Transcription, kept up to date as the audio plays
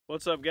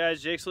What's up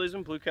guys, Jake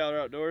SLEASMAN, Blue Collar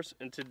Outdoors,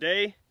 and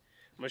today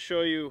I'm going to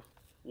show you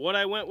what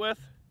I went with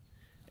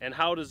and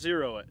how to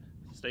zero it.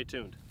 Stay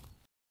tuned.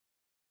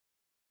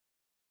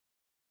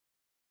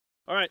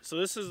 Alright, so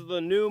this is the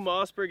new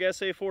Mossberg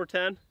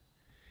SA410,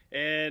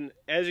 and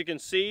as you can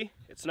see,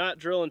 it's not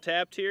drill and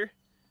tapped here.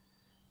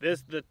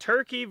 The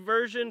turkey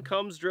version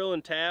comes drill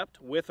and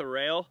tapped with a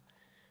rail,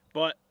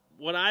 but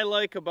what I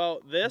like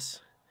about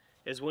this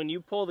is when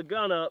you pull the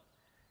gun up,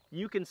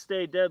 you can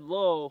stay dead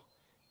low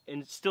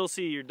and still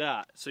see your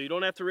dot. So you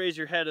don't have to raise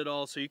your head at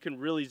all, so you can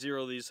really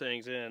zero these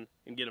things in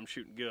and get them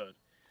shooting good.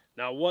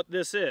 Now what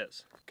this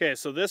is, okay,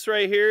 so this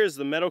right here is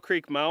the Meadow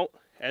Creek mount.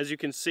 As you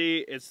can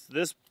see, it's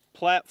this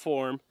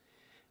platform,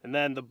 and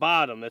then the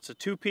bottom, that's a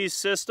two-piece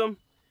system.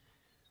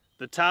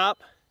 The top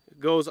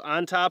goes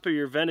on top of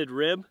your vented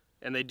rib,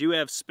 and they do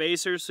have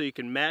spacers so you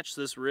can match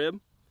this rib.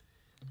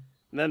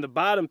 And then the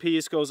bottom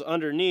piece goes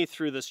underneath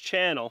through this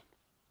channel,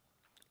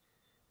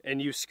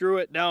 and you screw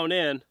it down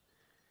in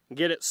and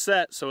get it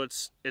set so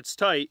it's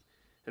tight,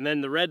 and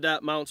then the red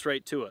dot mounts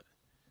right to it.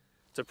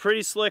 It's a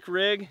pretty slick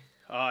rig.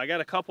 I got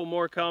a couple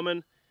more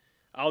coming.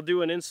 I'll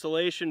do an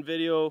installation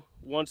video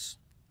once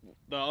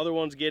the other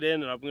ones get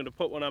in, and I'm going to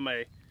put one on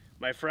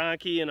my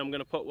Frankie, and I'm going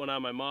to put one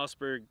on my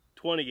Mossberg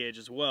 20 gauge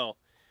as well,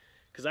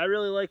 because I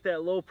really like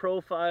that low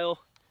profile.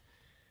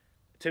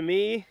 To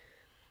me,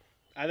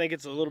 I think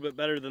it's a little bit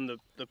better than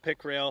the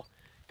pick rail,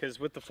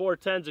 because with the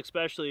 410s,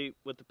 especially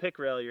with the pick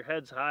rail, your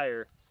head's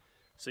higher,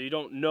 so you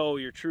don't know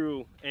your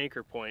true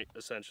anchor point,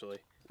 essentially.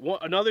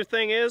 Another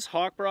thing is,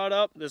 Hawk brought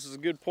up, this is a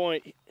good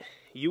point,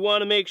 you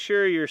want to make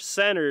sure you're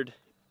centered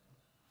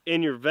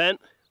in your vent.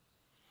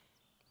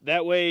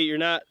 That way you're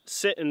not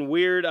sitting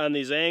weird on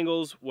these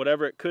angles,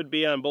 whatever it could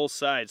be on both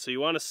sides. So you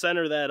want to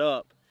center that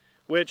up,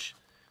 which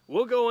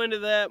we'll go into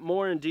that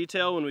more in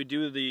detail when we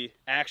do the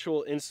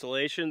actual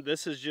installation.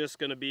 This is just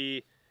going to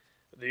be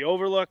the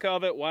overlook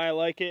of it, why I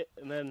like it,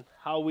 and then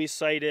how we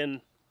sight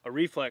in a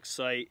reflex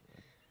sight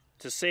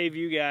to save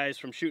you guys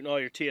from shooting all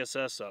your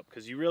TSS up,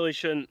 because you really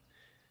shouldn't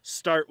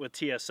start with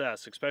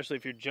TSS, especially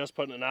if you're just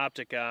putting an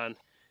optic on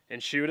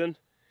and shooting.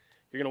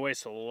 You're going to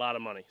waste a lot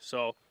of money.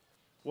 So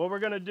what we're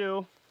going to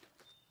do,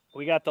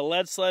 we got the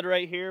lead sled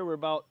right here. We're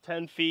about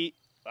 10 feet.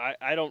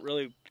 I don't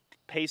really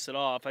pace it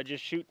off. I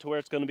just shoot to where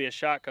it's going to be a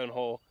shotgun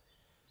hole.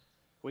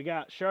 We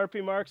got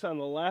Sharpie marks on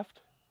the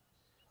left.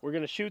 We're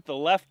going to shoot the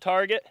left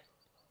target,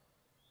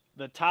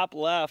 the top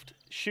left,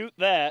 shoot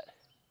that.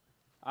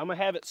 I'm going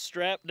to have it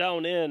strapped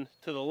down in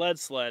to the lead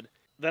sled.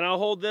 Then I'll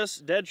hold this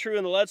dead true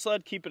in the lead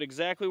sled, keep it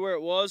exactly where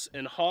it was,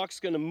 and Hawk's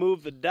going to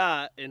move the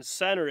dot and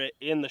center it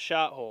in the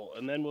shot hole.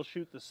 And then we'll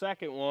shoot the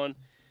second one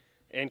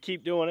and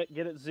keep doing it,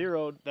 get it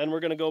zeroed. Then we're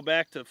going to go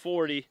back to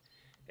 40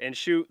 and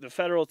shoot the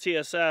Federal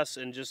TSS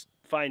and just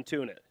fine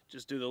tune it.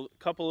 Just do the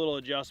couple little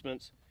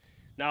adjustments.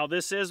 Now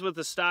this is with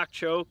the stock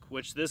choke,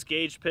 which this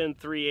gauge pin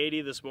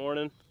 380 this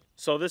morning.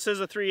 So this is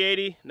a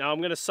 380. Now I'm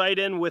going to sight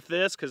in with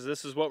this because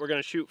this is what we're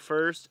going to shoot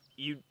first.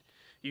 You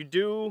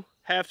do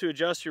have to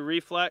adjust your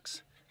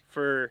reflex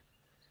for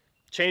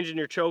changing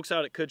your chokes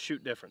out. It could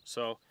shoot different.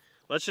 So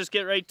let's just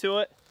get right to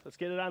it. Let's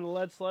get it on the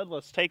lead sled.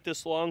 Let's take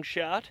this long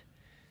shot.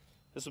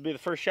 This will be the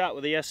first shot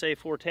with the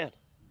SA410.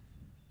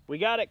 We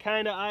got it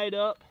kind of eyed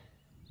up,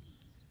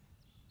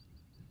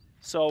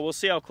 so we'll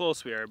see how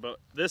close we are. But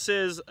this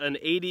is an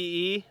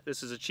ADE.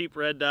 This is a cheap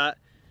red dot,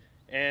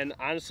 and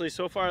honestly,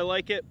 so far I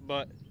like it,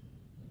 but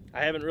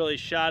I haven't really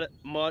shot it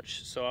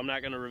much, so I'm not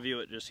going to review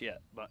it just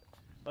yet. But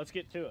let's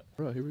get to it.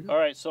 All right, here we go. All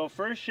right, so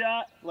first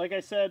shot, like I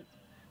said,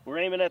 we're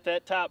aiming at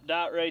that top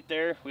dot right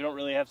there. We don't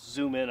really have to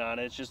zoom in on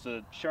it. It's just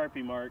a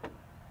Sharpie mark.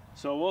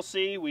 So we'll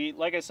see.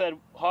 Like I said,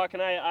 Hawk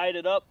and I eyed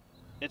it up.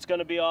 It's going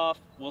to be off.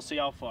 We'll see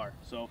how far.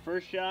 So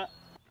first shot.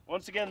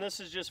 Once again, this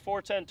is just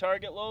 410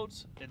 target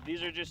loads.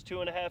 These are just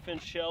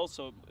 2.5-inch shells,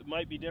 so it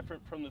might be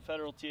different from the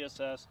Federal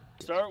TSS.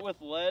 Start with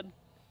lead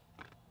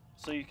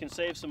so you can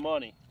save some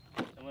money.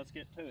 And let's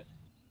get to it.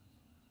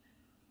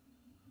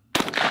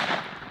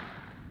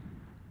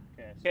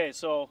 Okay,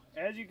 so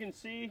as you can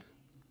see,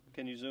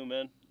 can you zoom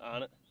in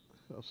on it?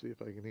 I'll see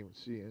if I can even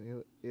see any of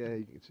it. Yeah,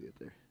 you can see it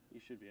there. You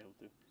should be able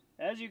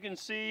to. As you can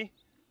see,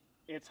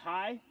 it's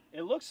high.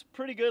 It looks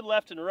pretty good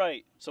left and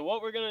right. So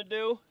what we're going to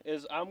do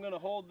is I'm going to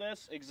hold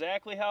this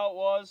exactly how it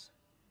was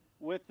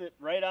with it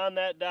right on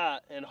that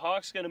dot, and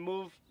Hawk's going to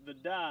move the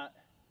dot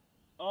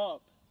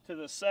up to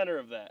the center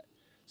of that.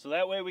 So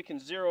that way we can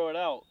zero it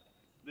out.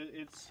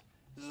 This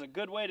is a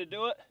good way to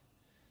do it.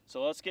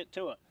 So let's get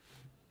to it.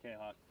 Okay,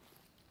 Hawk.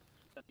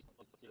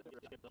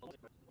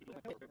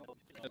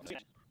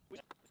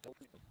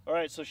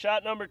 Alright, so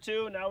shot number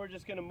 2, now we're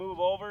just going to move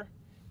over.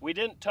 We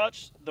didn't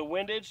touch the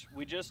windage,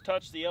 we just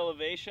touched the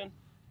elevation,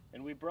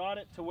 and we brought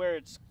it to where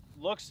it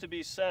looks to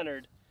be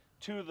centered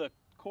to the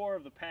core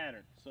of the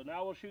pattern. So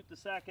now we'll shoot the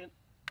second.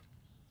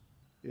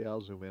 Yeah,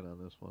 I'll zoom in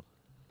on this one.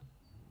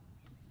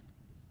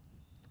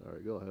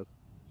 Alright, go ahead.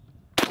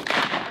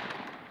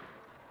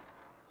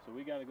 So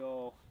we got to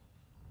go,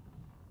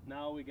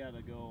 now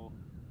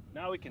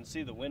we can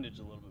see the windage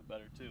a little bit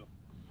better too.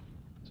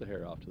 It's a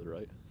hair off to the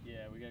right.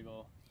 Yeah, we got to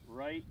go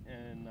right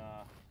and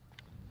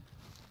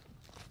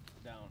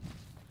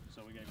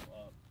gotta go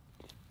up.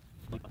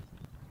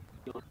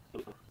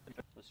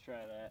 Let's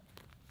try that.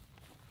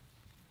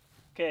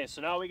 Okay,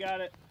 so now we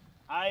got it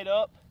eyed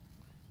up.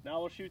 Now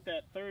we'll shoot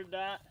that third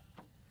dot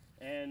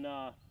and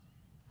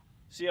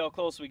see how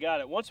close we got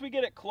it. Once we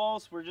get it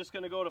close, we're just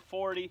gonna go to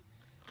 40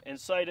 and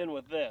sight in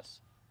with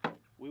this.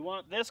 We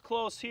want this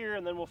close here,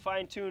 and then we'll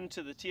fine tune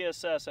to the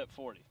TSS at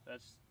 40.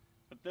 But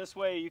this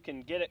way you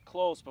can get it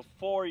close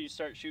before you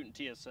start shooting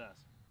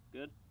TSS.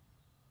 Good?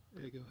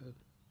 Yeah, go ahead.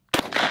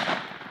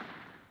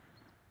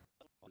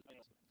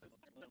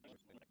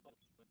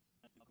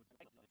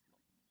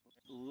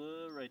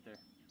 Right there.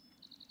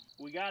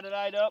 We got it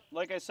eyed up.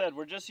 Like I said,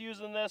 we're just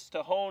using this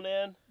to hone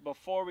in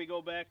before we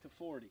go back to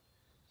 40.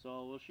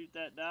 So we'll shoot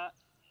that dot.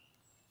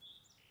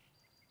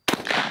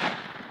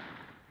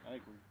 I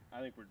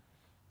think we're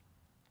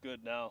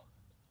good now.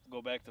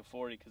 Go back to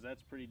 40 because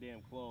that's pretty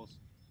damn close.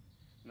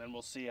 And then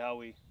we'll see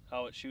how it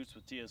shoots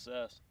with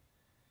TSS.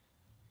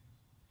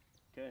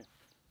 Okay.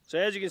 So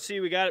as you can see,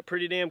 we got it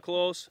pretty damn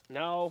close.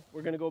 Now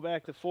we're gonna go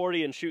back to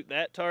 40 and shoot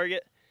that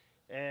target.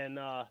 And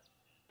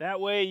that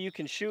way you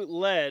can shoot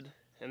lead.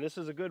 And this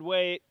is a good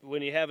way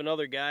when you have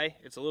another guy.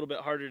 It's a little bit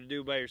harder to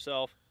do by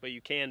yourself, but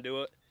you can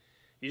do it.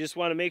 You just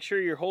want to make sure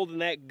you're holding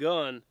that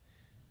gun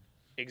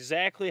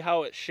exactly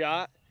how it's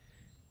shot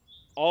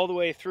all the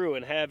way through,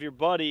 and have your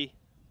buddy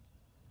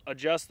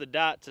adjust the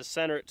dot to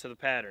center it to the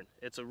pattern.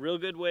 It's a real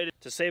good way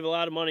to save a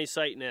lot of money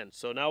sighting in.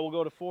 So now we'll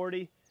go to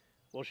 40,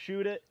 we'll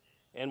shoot it,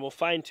 and we'll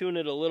fine tune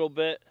it a little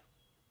bit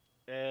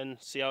and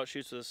see how it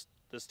shoots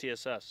this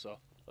TSS. So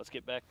let's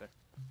get back there.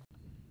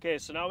 Okay,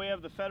 so now we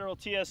have the Federal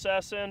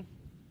TSS in.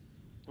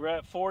 We're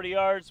at 40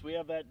 yards. We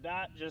have that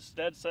dot just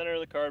dead center of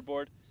the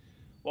cardboard.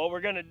 What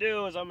we're gonna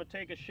do is I'm gonna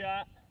take a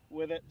shot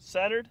with it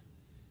centered.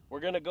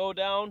 We're gonna go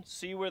down,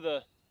 see where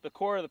the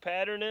core of the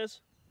pattern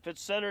is. If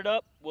it's centered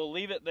up, we'll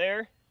leave it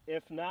there.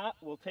 If not,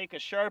 we'll take a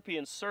Sharpie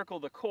and circle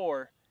the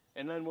core,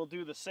 and then we'll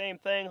do the same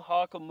thing.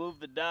 Hawk will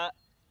move the dot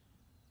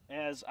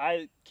as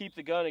I keep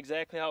the gun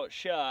exactly how it's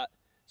shot,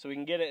 so we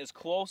can get it as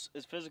close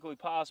as physically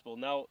possible.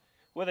 Now,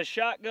 with a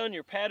shotgun,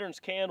 your patterns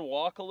can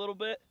walk a little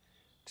bit,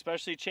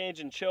 especially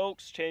changing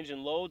chokes, changing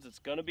loads. It's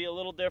gonna be a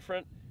little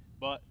different,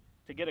 but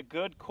to get a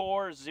good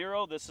core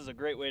zero, this is a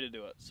great way to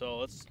do it. So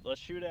let's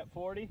shoot at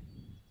 40,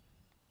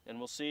 and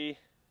we'll see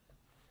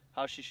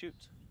how she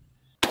shoots.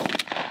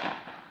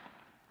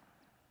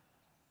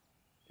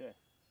 Okay.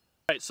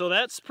 All right, so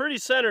that's pretty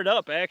centered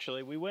up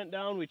actually. We went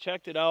down, we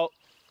checked it out.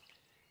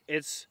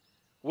 It's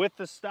with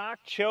the stock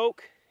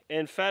choke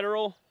and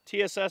Federal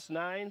TSS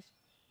 9s,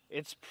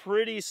 it's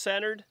pretty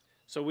centered,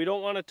 so we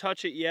don't want to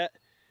touch it yet.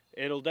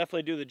 It'll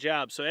definitely do the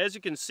job. So as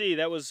you can see,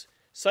 that was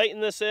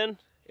sighting this in.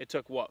 It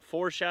took what,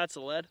 4 shots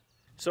of lead?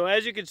 So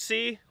as you can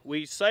see,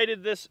 we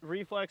sighted this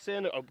Reflex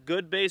in a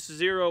good base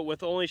 0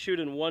 with only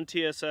shooting 1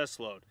 TSS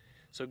load.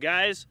 So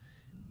guys,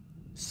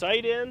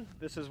 sight in.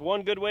 This is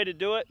one good way to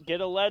do it.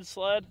 Get a lead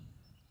sled,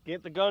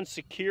 get the gun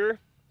secure,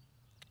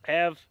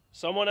 have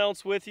someone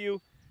else with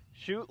you,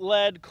 shoot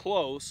lead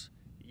close,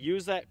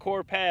 use that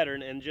core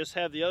pattern, and just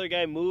have the other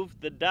guy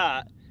move the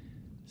dot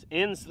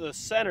in the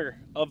center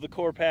of the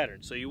core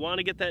pattern. So you want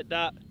to get that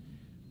dot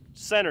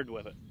centered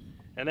with it.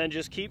 And then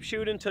just keep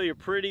shooting until you're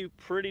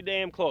pretty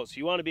damn close.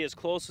 You want to be as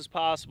close as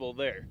possible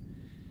there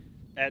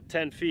at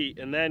 10 feet,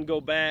 and then go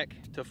back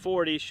to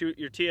 40, shoot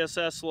your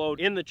TSS load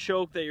in the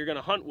choke that you're going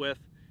to hunt with,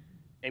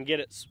 and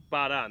get it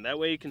spot on. That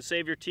way you can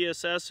save your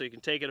TSS so you can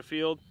take it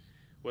afield.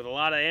 With a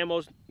lot of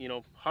ammo, you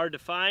know, hard to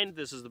find,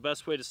 this is the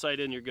best way to sight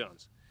in your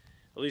guns,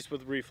 at least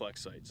with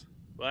Reflex sights.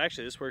 Well,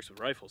 actually this works with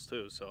rifles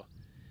too, so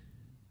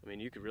I mean,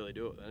 you could really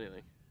do it with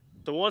anything.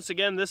 So once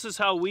again, this is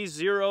how we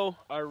zero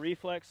our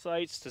Reflex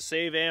sights to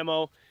save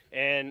ammo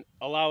and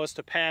allow us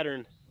to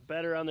pattern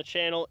better on the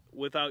channel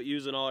without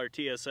using all our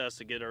TSS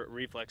to get our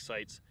Reflex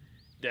sights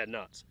dead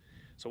nuts.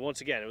 So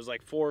once again, it was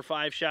like 4 or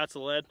 5 shots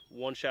of lead,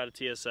 1 shot of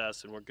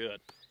TSS, and we're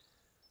good.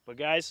 But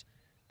guys,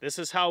 this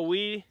is how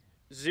we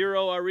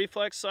zero our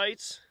Reflex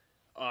sights.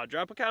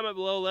 Drop a comment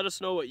below, let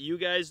us know what you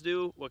guys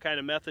do, what kind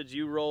of methods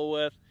you roll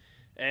with,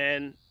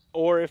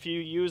 or if you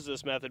use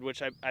this method,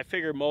 which I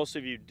figure most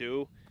of you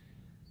do.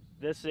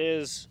 This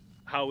is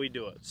how we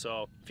do it.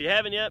 So if you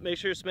haven't yet, make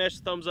sure to smash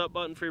the thumbs up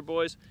button for your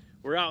boys.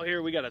 We're out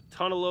here, we got a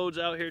ton of loads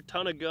out here,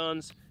 ton of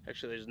guns.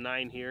 Actually, there's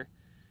 9 here.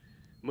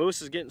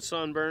 Moose is getting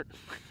sunburnt.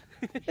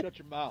 Shut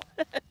your mouth.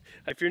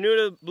 If you're new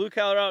to Blue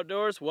Collar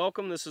Outdoors,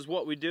 welcome. This is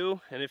what we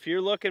do. And if you're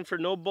looking for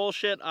no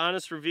bullshit,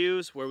 honest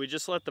reviews where we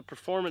just let the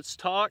performance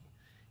talk,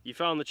 you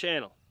found the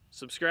channel.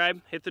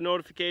 Subscribe, hit the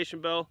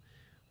notification bell.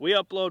 We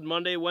upload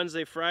Monday,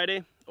 Wednesday,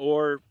 Friday,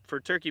 or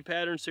for Turkey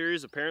Pattern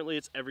Series, apparently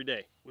it's every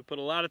day. We put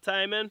a lot of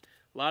time in,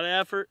 a lot of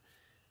effort,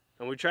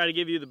 and we try to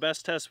give you the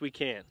best tests we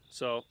can.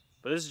 So,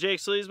 but this is Jake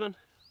SLEASMAN,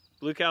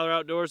 Blue Collar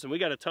Outdoors, and we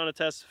got a ton of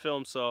tests to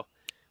film, so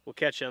we'll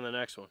catch you on the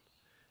next one.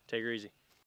 Take her easy.